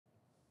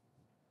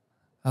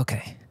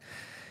Okay.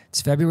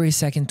 It's February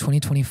 2nd,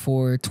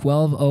 2024,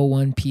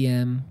 12:01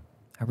 p.m.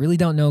 I really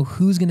don't know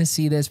who's going to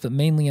see this, but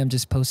mainly I'm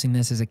just posting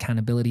this as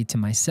accountability to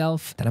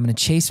myself that I'm going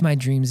to chase my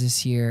dreams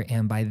this year,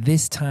 and by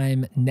this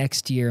time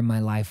next year, my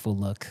life will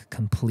look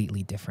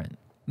completely different.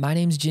 My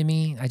name's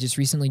Jimmy. I just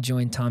recently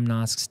joined Tom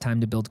Nosk's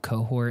Time to Build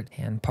cohort,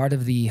 and part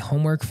of the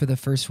homework for the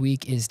first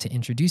week is to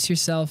introduce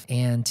yourself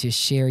and to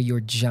share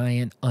your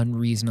giant,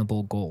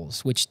 unreasonable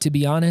goals, which, to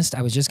be honest,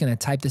 I was just going to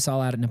type this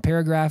all out in a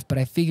paragraph, but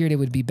I figured it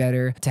would be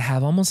better to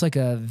have almost like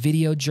a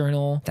video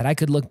journal that I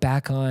could look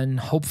back on,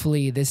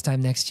 hopefully this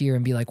time next year,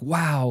 and be like,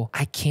 wow,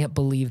 I can't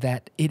believe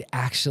that it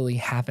actually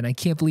happened. I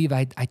can't believe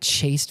I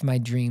chased my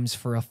dreams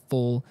for a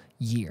full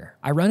year.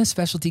 I run a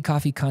specialty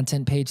coffee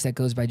content page that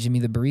goes by Jimmy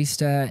the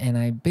Barista, and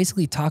I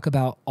basically talk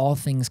about all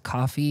things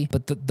coffee,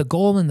 but the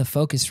goal and the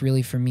focus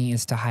really for me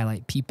is to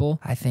highlight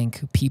people. I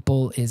think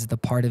people is the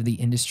part of the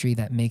industry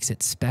that makes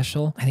it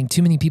special. I think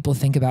too many people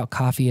think about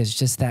coffee as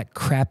just that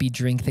crappy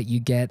drink that you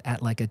get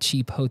at like a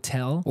cheap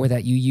hotel or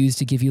that you use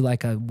to give you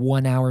like a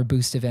 1 hour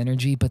boost of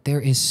energy, but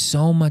there is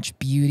so much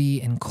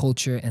beauty and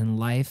culture and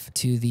life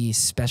to the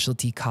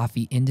specialty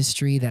coffee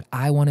industry that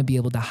I want to be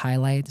able to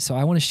highlight. So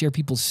I want to share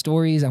people's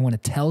stories. I want to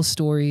tell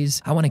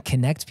stories. I want to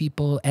connect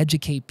people,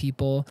 educate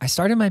people. I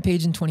started my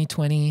page in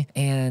 2020,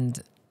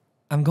 and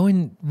I'm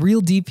going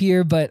real deep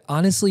here, but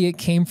honestly, it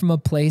came from a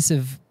place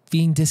of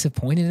being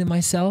disappointed in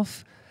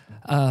myself.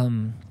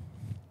 Being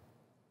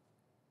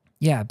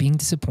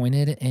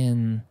disappointed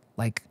in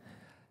like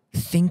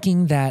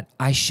thinking that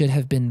I should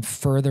have been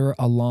further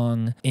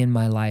along in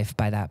my life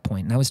by that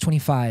point. And I was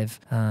 25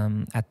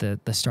 at the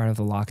start of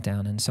the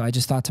lockdown. And so I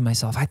just thought to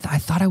myself, I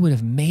thought I would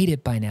have made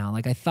it by now.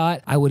 Like I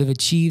thought I would have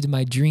achieved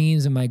my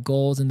dreams and my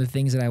goals and the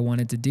things that I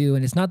wanted to do.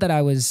 And it's not that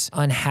I was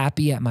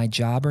unhappy at my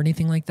job or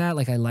anything like that.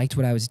 Like I liked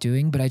what I was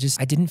doing, but I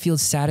didn't feel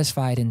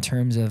satisfied in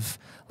terms of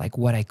like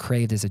what I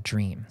craved as a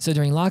dream. So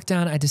during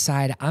lockdown, I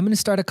decided I'm going to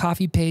start a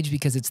coffee page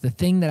because it's the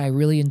thing that I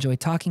really enjoy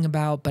talking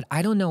about, but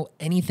I don't know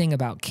anything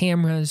about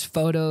cameras,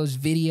 photos,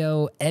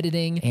 video,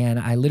 editing. And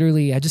I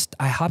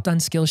hopped on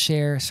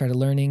Skillshare, started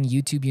learning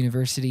YouTube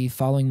University,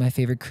 following my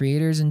favorite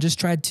creators, and just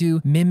tried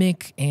to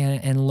mimic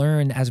and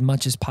learn as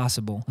much as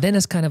possible. Then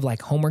as kind of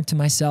like homework to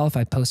myself,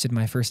 I posted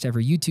my first ever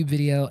YouTube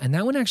video, and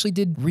that one actually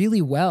did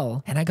really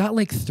well. And I got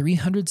like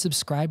 300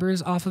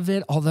 subscribers off of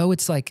it. Although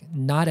it's like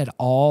not at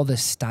all the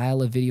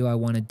style of video I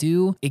want to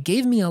do, it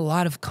gave me a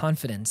lot of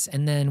confidence.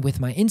 And then with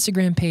my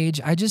Instagram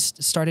page, I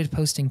just started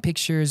posting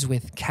pictures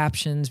with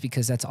captions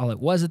because that's all it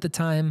was at the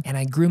time. And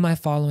I grew my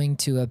following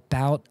to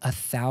about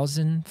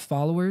 1,000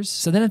 followers.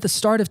 So then at the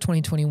start of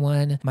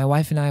 2021, my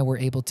wife and I were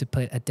able to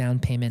put a down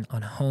payment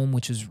on a home,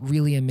 which was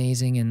really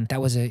amazing. And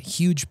that was a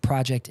huge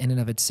project in and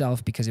of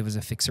itself because it was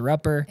a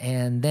fixer-upper.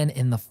 And then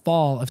in the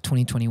fall of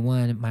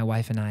 2021, my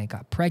wife and I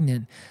got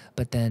pregnant,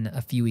 but then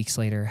a few weeks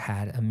later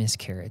had a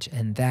miscarriage.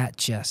 And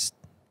that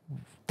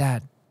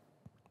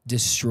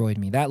destroyed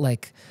me. That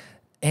like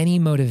any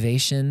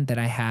motivation that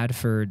I had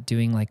for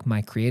doing like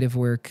my creative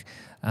work,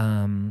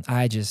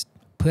 I just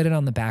put it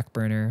on the back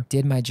burner,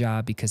 did my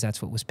job because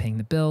that's what was paying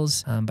the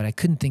bills, but I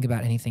couldn't think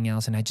about anything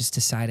else. And I just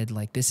decided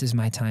like this is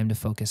my time to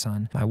focus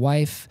on my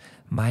wife,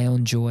 my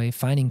own joy,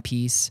 finding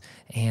peace,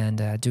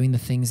 and doing the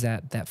things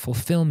that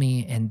fulfill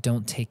me and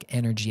don't take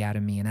energy out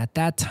of me. And at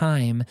that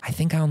time, I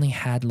think I only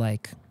had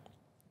like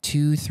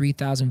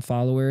 2,000-3,000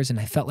 followers, and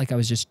I felt like I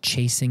was just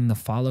chasing the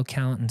follow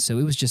count, and so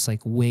it was just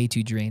like way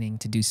too draining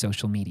to do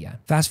social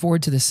media. Fast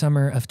forward to the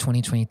summer of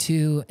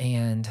 2022,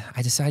 and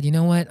I decided, you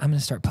know what, I'm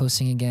gonna start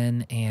posting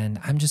again, and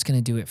I'm just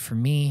gonna do it for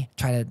me,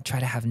 try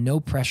to have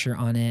no pressure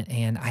on it.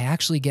 And I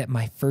actually get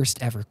my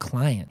first ever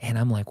client, and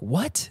I'm like,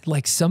 what?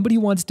 Like somebody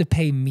wants to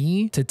pay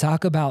me to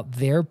talk about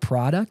their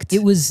product?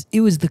 It was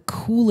the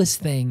coolest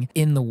thing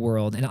in the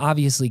world, and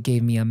obviously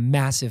gave me a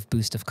massive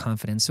boost of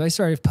confidence. So I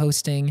started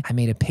posting. I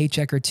made a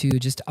paycheck or two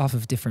just off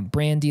of different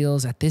brand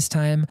deals. At this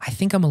time, I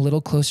think I'm a little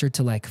closer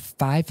to like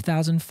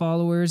 5,000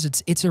 followers.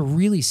 It's a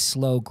really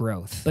slow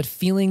growth, but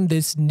feeling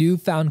this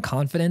newfound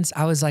confidence,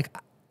 I was like,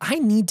 I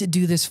need to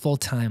do this full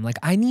time. Like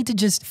I need to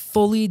just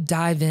fully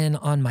dive in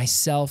on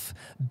myself,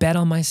 bet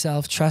on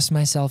myself, trust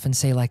myself, and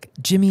say like,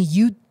 Jimmy,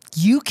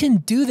 you can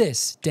do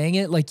this, dang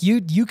it. Like you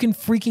can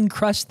freaking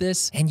crush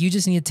this, and you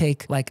just need to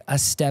take like a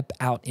step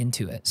out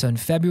into it. So in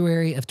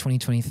February of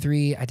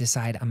 2023, I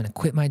decide I'm gonna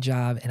quit my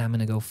job and I'm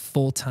gonna go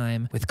full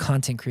time with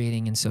content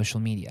creating and social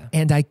media.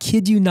 And I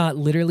kid you not,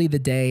 literally the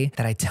day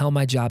that I tell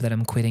my job that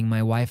I'm quitting,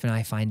 my wife and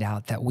I find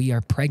out that we are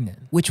pregnant,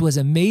 which was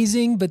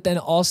amazing. But then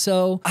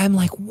also I'm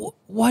like,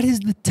 what is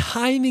the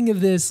timing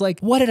of this? Like,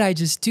 what did I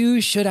just do?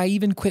 Should I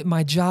even quit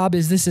my job?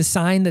 Is this a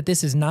sign that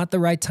this is not the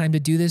right time to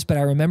do this? But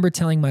I remember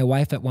telling my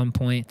wife at one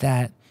point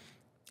that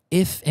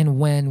if and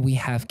when we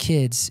have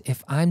kids,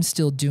 if I'm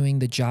still doing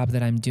the job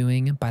that I'm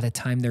doing by the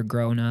time they're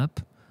grown up,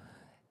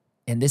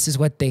 and this is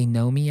what they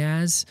know me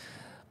as,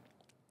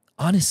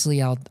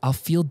 honestly, I'll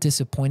feel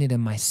disappointed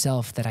in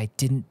myself that I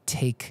didn't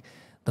take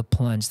the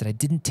plunge, that I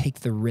didn't take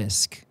the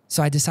risk.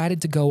 So I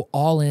decided to go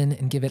all in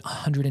and give it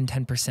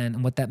 110%.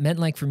 And what that meant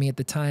like for me at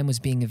the time was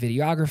being a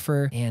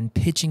videographer and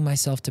pitching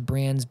myself to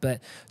brands.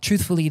 But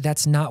truthfully,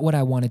 that's not what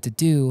I wanted to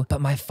do. But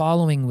my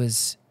following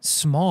was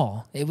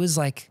small. It was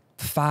like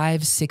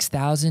 5,000,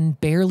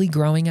 6,000, barely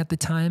growing at the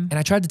time. And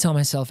I tried to tell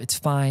myself, it's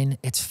fine,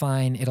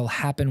 it'll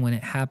happen when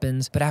it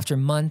happens. But after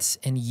months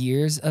and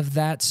years of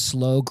that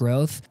slow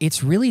growth,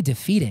 it's really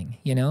defeating,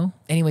 you know?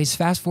 Anyways,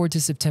 fast forward to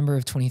September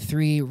of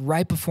 23,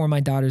 right before my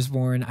daughter's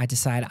born, I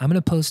decide I'm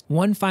gonna post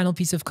one final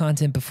piece of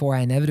content before I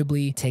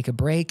inevitably take a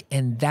break.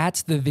 And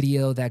that's the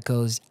video that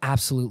goes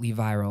absolutely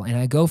viral. And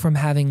I go from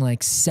having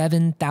like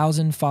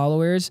 7,000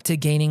 followers to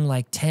gaining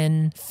like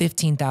 10,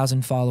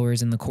 15,000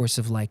 followers in the course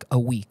of like a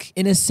week.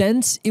 In a sense,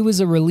 it was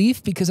a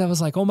relief because I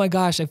was like, oh my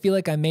gosh, I feel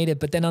like I made it.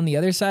 But then on the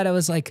other side, I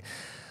was like,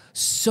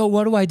 so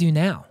what do I do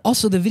now?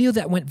 Also, the video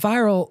that went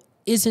viral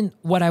isn't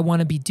what I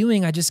want to be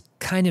doing. I just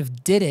kind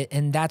of did it,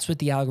 and that's what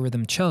the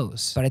algorithm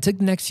chose. But I took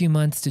the next few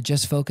months to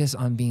just focus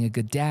on being a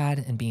good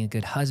dad and being a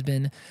good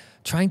husband,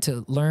 trying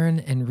to learn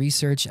and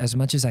research as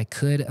much as I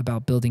could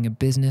about building a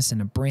business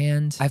and a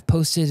brand. I've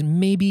posted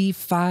maybe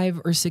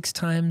 5 or 6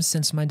 times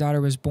since my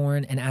daughter was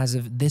born. And as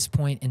of this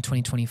point in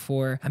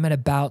 2024, I'm at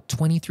about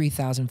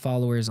 23,000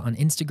 followers on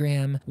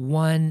Instagram,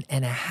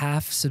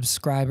 1.5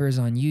 subscribers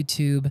on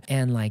YouTube,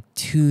 and like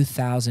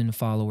 2,000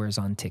 followers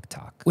on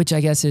TikTok, which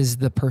I guess is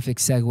the perfect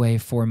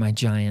segue for my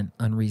giant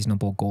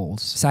unreasonable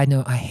goals. Side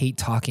note, I hate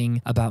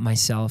talking about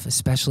myself,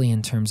 especially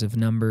in terms of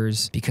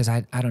numbers, because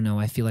I don't know,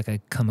 I feel like I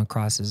come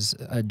across as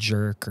a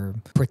jerk or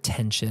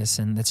pretentious,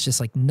 and that's just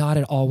like not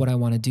at all what I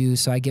want to do.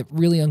 So I get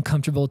really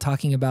uncomfortable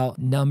talking about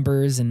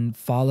numbers and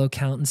follow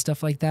count and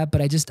stuff like that.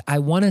 But I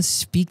want to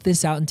speak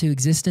this out into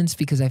existence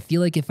because I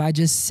feel like if I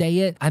just say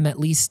it, I'm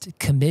at least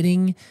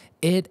committing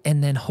it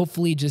and then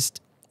hopefully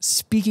just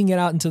speaking it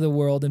out into the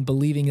world and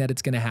believing that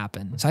it's going to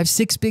happen. So I have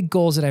 6 big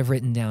goals that I've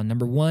written down.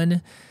 Number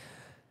 1,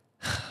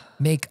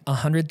 make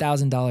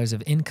 $100,000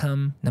 of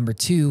income. Number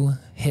 2,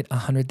 hit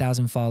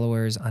 100,000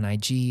 followers on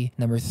IG.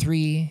 Number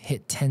 3,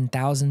 hit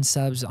 10,000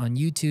 subs on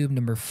YouTube.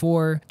 Number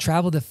 4,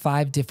 travel to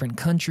 5 different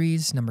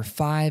countries. Number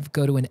 5,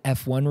 go to an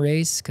F1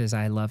 race because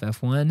I love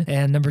F1.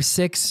 And number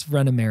 6,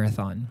 run a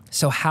marathon.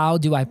 So how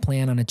do I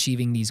plan on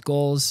achieving these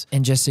goals?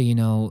 And just so you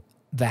know,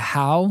 the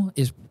how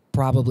is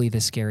probably the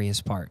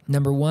scariest part.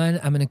 Number 1,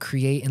 I'm going to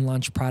create and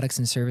launch products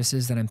and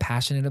services that I'm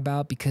passionate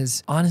about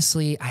because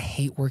honestly, I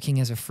hate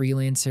working as a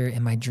freelancer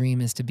and my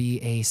dream is to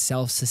be a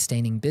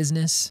self-sustaining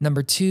business.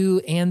 Number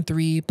 2 and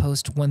 3,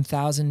 post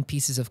 1,000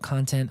 pieces of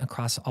content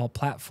across all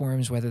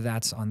platforms, whether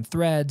that's on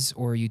Threads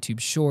or YouTube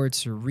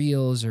Shorts or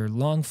Reels or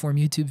long-form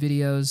YouTube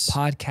videos,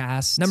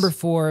 podcasts. Number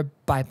 4,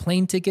 buy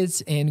plane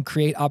tickets and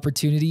create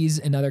opportunities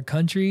in other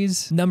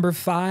countries. Number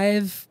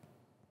 5,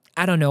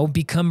 I don't know,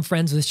 become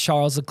friends with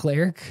Charles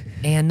Leclerc.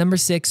 And number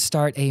 6,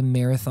 start a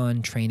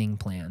marathon training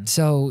plan.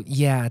 So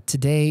yeah,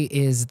 today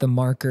is the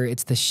marker.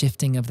 It's the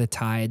shifting of the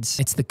tides.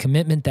 It's the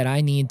commitment that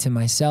I need to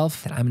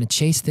myself that I'm going to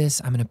chase this.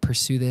 I'm going to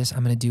pursue this.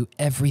 I'm going to do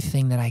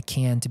everything that I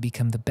can to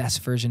become the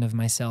best version of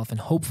myself and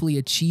hopefully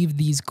achieve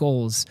these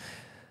goals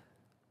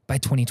by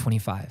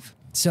 2025.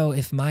 So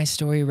if my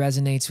story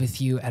resonates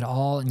with you at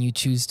all and you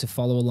choose to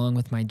follow along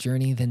with my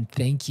journey, then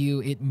thank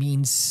you. It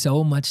means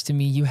so much to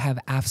me. You have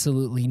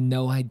absolutely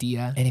no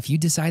idea. And if you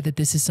decide that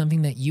this is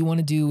something that you want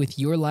to do with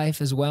your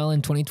life as well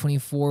in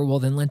 2024, well,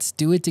 then let's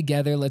do it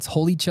together. Let's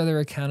hold each other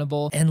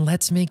accountable and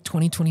let's make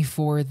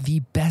 2024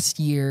 the best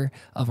year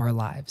of our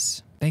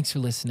lives. Thanks for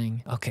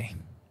listening. Okay.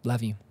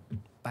 Love you.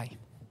 Bye.